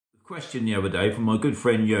Question the other day from my good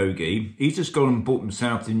friend Yogi. He's just gone and bought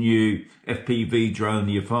himself the new FPV drone,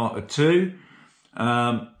 the Avata 2.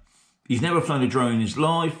 He's never flown a drone in his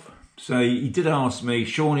life, so he did ask me,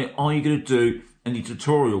 Sean, are you going to do any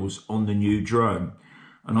tutorials on the new drone?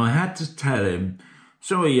 And I had to tell him,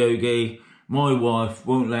 sorry Yogi, my wife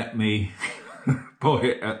won't let me buy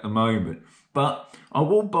it at the moment, but I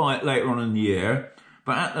will buy it later on in the year.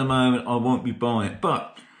 But at the moment I won't be buying it. But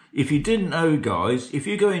if you didn't know, guys, if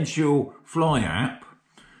you go into your Fly app,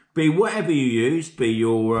 be whatever you use, be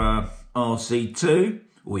your RC2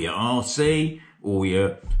 or your RC or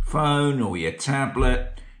your phone or your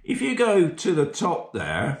tablet, if you go to the top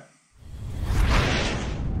there,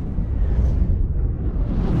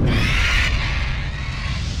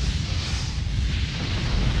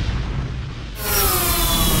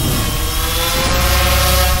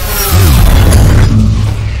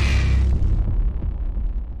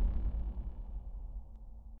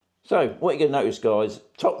 so what you're going to notice, guys,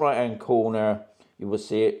 top right hand corner, you will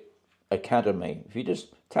see it, Academy. If you just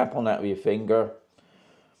tap on that with your finger,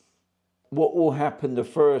 what will happen the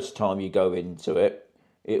first time you go into it,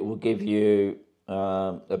 it will give you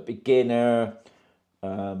a beginner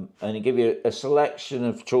and it give you a selection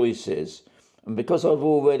of choices. And because I've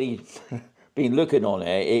already been looking on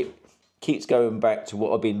it, it keeps going back to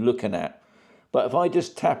what I've been looking at. But if I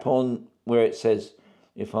just tap on where it says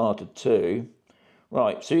Avata 2,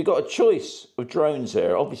 right, so you've got a choice of drones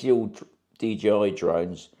there, obviously all DJI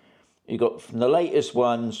drones. You've got from the latest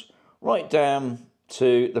ones right down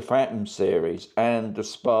to the Phantom series and the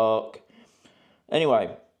Spark.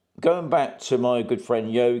 Anyway, going back to my good friend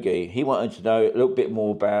Yogi, he wanted to know a little bit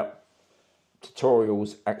more about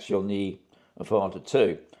tutorials actually on the Avata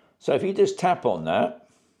 2. So if you just tap on that,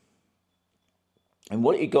 and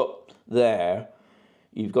what you got there,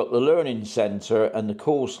 you've got the Learning Centre and the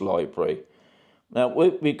Course Library. Now,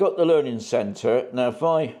 we've got the Learning Centre. Now, if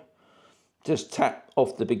I just tap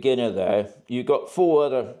off the beginner there, you've got 4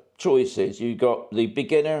 other choices. You've got the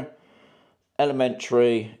beginner,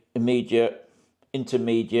 elementary, immediate,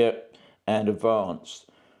 intermediate, and advanced.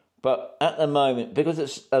 But at the moment, because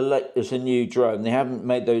it's a new drone, they haven't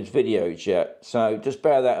made those videos yet. So just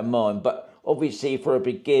bear that in mind. But obviously for a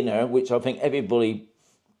beginner, which I think everybody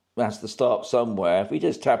has to start somewhere, if we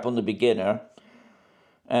just tap on the beginner,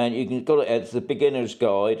 and you can go to the beginner's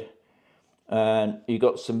guide, and you've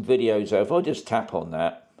got some videos there. If I just tap on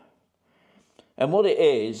that, and what it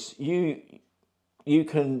is, you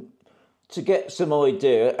can, to get some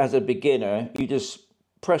idea as a beginner, you just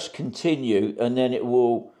press continue, and then it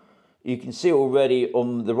will, you can see already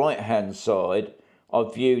on the right hand side,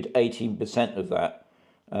 I've viewed 18% of that.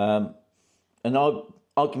 And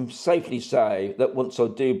I can safely say that once I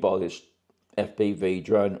do buy this FPV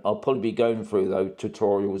drone, I'll probably be going through those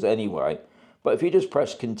tutorials anyway. But if you just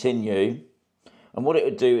press continue, and what it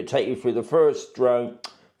would do, it take you through the first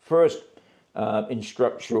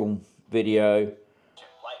instructional video. Light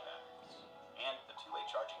batteries and the two-way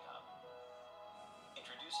charging hub.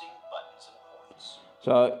 Introducing buttons and ports.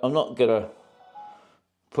 So I'm not gonna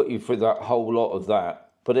put you through that whole lot of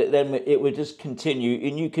that, but then it would just continue,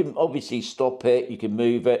 and you can obviously stop it, you can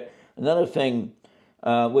move it. Another thing,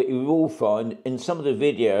 what you will find in some of the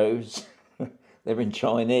videos, they're in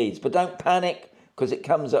Chinese, but don't panic because it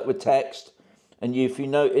comes up with text. And if you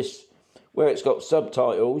notice where it's got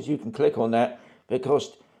subtitles, you can click on that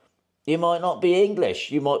because you might not be English,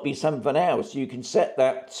 you might be something else. You can set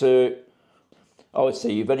that to, oh, I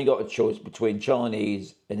see, you've only got a choice between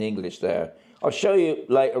Chinese and English there. I'll show you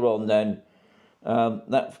later on then.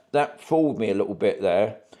 That fooled me a little bit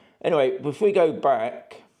there. Anyway, if we go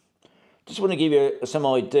back, just want to give you some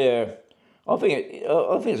idea. I think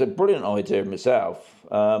it's a brilliant idea myself.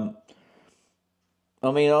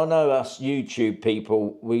 I mean, I know us YouTube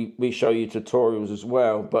people, we show you tutorials as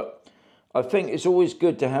well, but I think it's always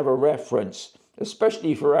good to have a reference,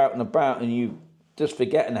 especially if you're out and about and you just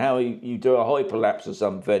forgetting how you do a hyperlapse or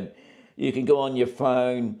something. You can go on your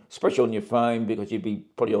phone, especially on your phone, because you'd be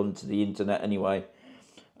probably onto the internet anyway.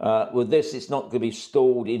 With this, it's not going to be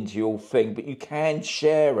stored into your thing, but you can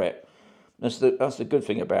share it. That's the good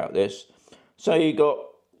thing about this. So you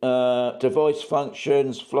got device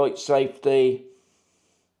functions, flight safety.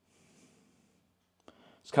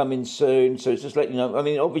 It's coming soon, so it's just letting you know. I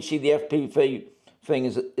mean, obviously the FPV thing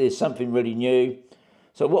is something really new.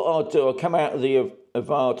 So what I'll do, I'll come out of the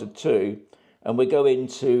Avata 2 and we go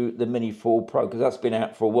into the Mini 4 Pro because that's been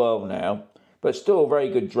out for a while now, but still a very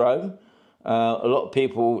good drone. A lot of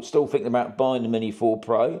people still thinking about buying the Mini 4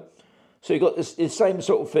 Pro. So you've got the same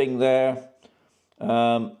sort of thing there.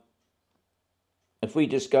 If we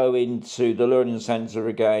just go into the Learning Centre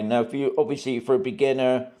again. Now, if you obviously for a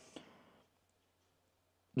beginner,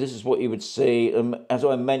 this is what you would see. As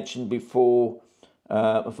I mentioned before,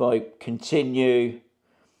 if I continue,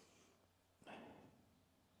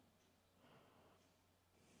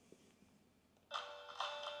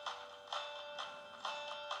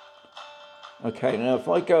 okay, now if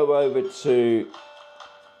I go over to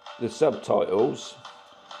the subtitles,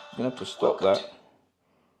 I'm going to have to stop that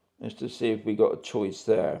just to see if we got a choice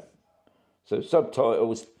there. So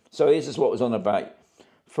subtitles, so this is what was on about.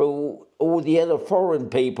 For all the other foreign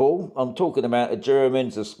people, I'm talking about the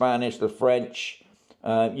Germans, the Spanish, the French,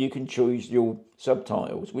 you can choose your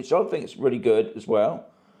subtitles, which I think is really good as well.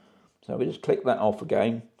 So we just click that off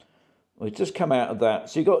again. We just come out of that.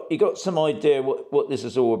 So you got some idea what this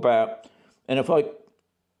is all about. And if I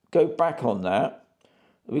go back on that,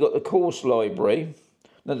 we've got the course library.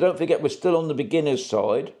 Now don't forget we're still on the beginner's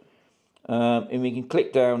side. And we can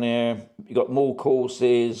click down here. You've got more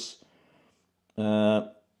courses,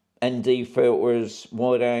 ND filters,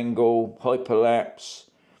 wide angle, hyperlapse,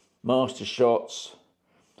 master shots,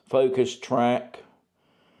 focus track.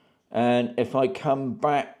 And if I come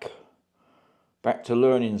back to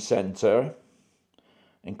Learning Center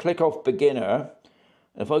and click off beginner,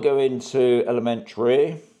 if I go into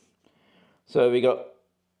elementary, so we got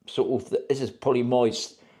sort of, this is probably my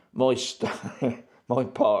my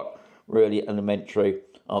part, really, elementary.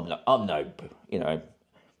 I'm no, you know,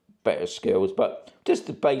 better skills, but just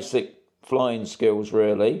the basic flying skills,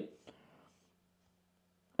 really.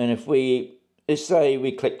 And if let's say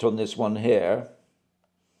we clicked on this one here,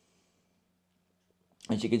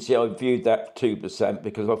 as you can see, I viewed that 2%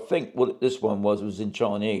 because I think what this one was in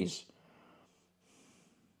Chinese.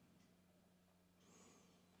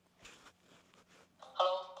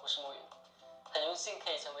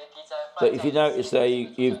 But if you notice there,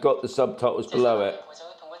 you've got the subtitles below it.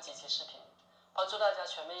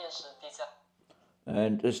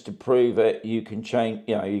 And just to prove it, you can change,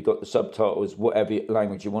 you know, you've got the subtitles, whatever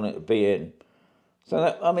language you want it to be in. So,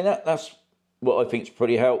 that's what I think is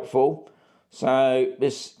pretty helpful. So,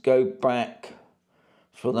 let's go back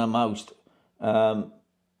for the most.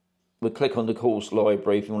 We'll click on the course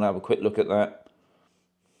library if you want to have a quick look at that.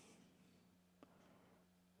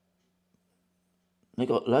 They've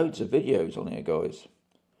got loads of videos on here, guys.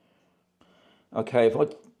 Okay,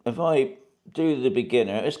 if I do the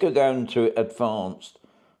beginner, let's go down to advanced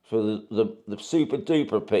for the super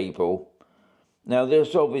duper people. Now,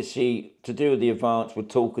 there's obviously, to do with the advanced, we're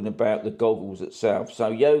talking about the goggles itself. So,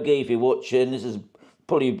 Yogi, if you're watching, this is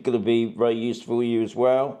probably going to be very useful for you as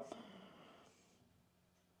well.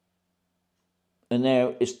 And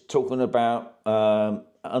now it's talking about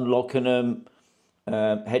unlocking them,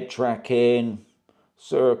 head tracking,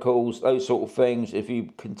 circles, those sort of things. If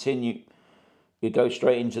you continue, you go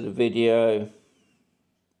straight into the video.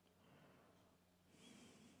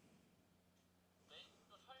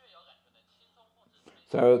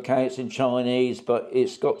 So, okay, it's in Chinese, but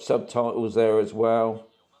it's got subtitles there as well.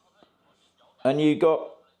 And you got,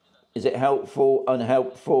 is it helpful,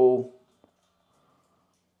 unhelpful?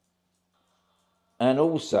 And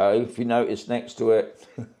also, if you notice next to it,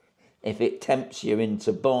 if it tempts you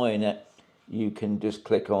into buying it, you can just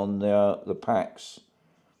click on the packs.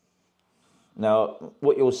 Now,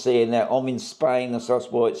 what you're seeing there, I'm in Spain, so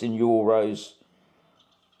that's why it's in euros.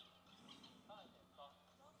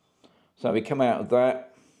 So we come out of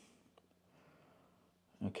that.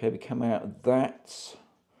 Okay, we come out of that.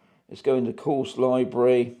 Let's go into course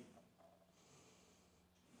library.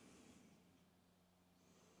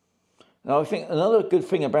 Now, I think another good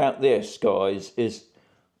thing about this, guys, is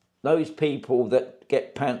those people that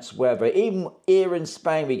get pants weather. Even here in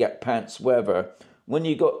Spain, we get pants weather. When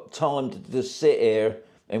you got time to just sit here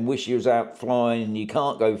and wish you was out flying and you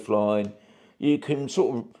can't go flying, you can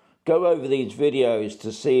sort of go over these videos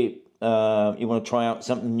to see you want to try out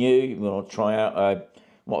something new. You want to try out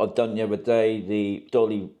what I've done the other day, the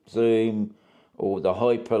dolly zoom or the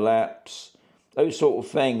hyperlapse, those sort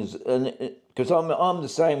of things. And because I'm the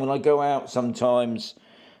same when I go out sometimes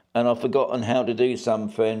and I've forgotten how to do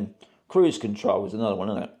something. Cruise control is another one,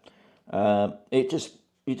 isn't it?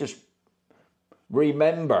 You just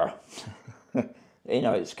remember. You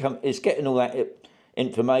know, it's getting all that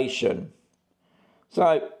information. So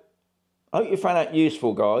I hope you found that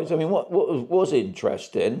useful, guys. I mean, what was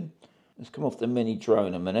interesting. Let's come off the mini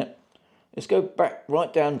drone a minute. Let's go back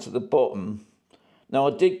right down to the bottom. Now,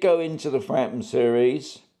 I did go into the Phantom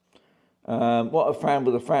series. What I found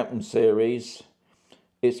with the Phantom series,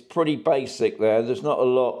 it's pretty basic there. There's not a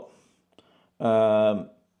lot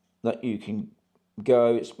that you can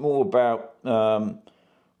go. It's more about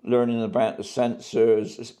learning about the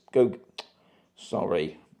sensors. Let's go.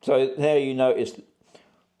 Sorry. So there you notice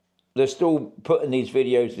they're still putting these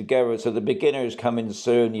videos together. So the beginner is coming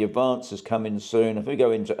soon, the advanced is coming soon. If we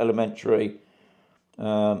go into elementary,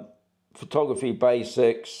 photography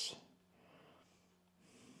basics,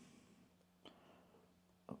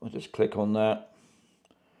 I'll just click on that.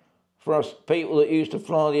 For us people that used to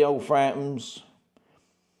fly the old phantoms,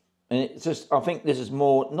 and it's just, I think this is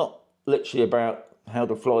more not literally about how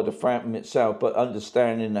to fly the phantom itself, but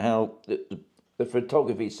understanding how the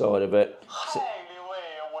photography side of it.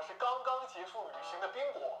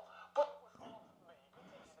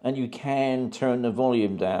 And you can turn the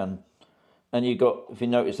volume down, and you got, if you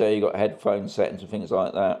notice there, you got headphone settings and things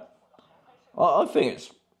like that. I think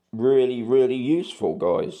it's really, really useful,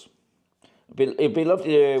 guys. It'd be lovely to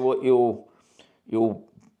hear what your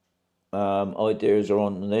ideas are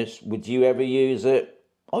on this. Would you ever use it?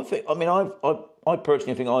 I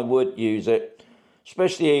personally think I would use it,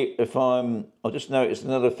 especially if I just noticed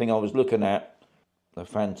another thing I was looking at, the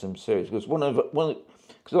Phantom series, because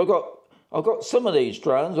because I've got some of these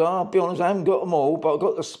drones. I'll be honest, I haven't got them all, but I've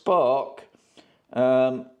got the Spark. If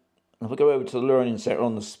I go over to the Learning Center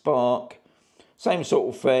on the Spark, same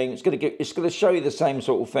sort of thing. It's going to show you the same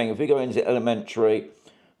sort of thing. If we go into elementary,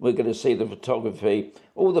 we're going to see the photography,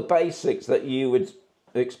 all the basics that you would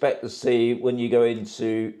expect to see when you go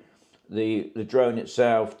into the drone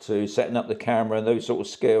itself, to setting up the camera and those sort of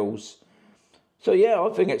skills. So yeah, I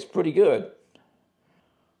think it's pretty good.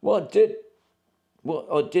 What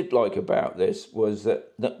I did like about this was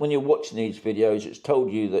that when you're watching these videos, it's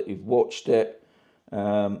told you that you've watched it.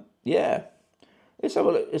 Yeah, let's have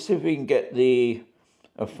a look. Let's see if we can get the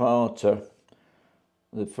Operador,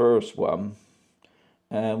 the first one,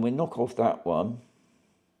 and we knock off that one.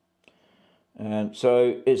 And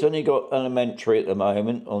so it's only got elementary at the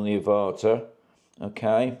moment on the Operador.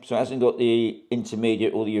 Okay, so it hasn't got the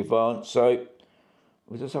intermediate or the advanced. So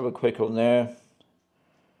we'll just have a quick on there.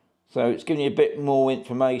 So it's giving you a bit more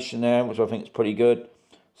information there, which I think is pretty good.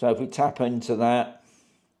 So if we tap into that,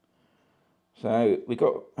 so we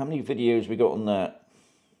got, how many videos we got on that?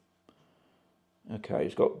 Okay,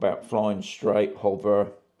 it's got about flying straight,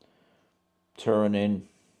 hover, turning,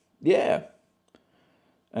 yeah.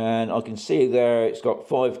 And I can see there it's got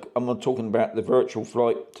 5, I'm talking about the virtual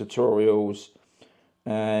flight tutorials,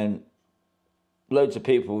 and loads of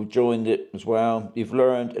people have joined it as well. You've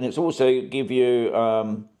learned, and it's also give you,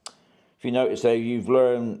 if you notice there, you've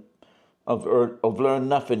learned, I've learned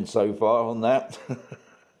nothing so far on that,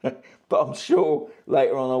 but I'm sure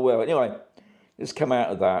later on I will. Anyway, let's come out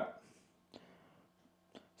of that.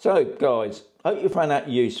 So guys, I hope you found that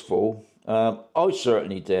useful. I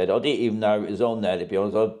certainly did. I didn't even know it was on there, to be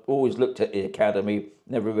honest. I've always looked at the Academy,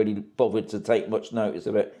 never really bothered to take much notice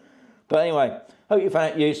of it. But anyway, hope you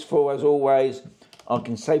found it useful. As always, I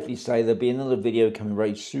can safely say there'll be another video coming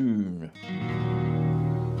very soon.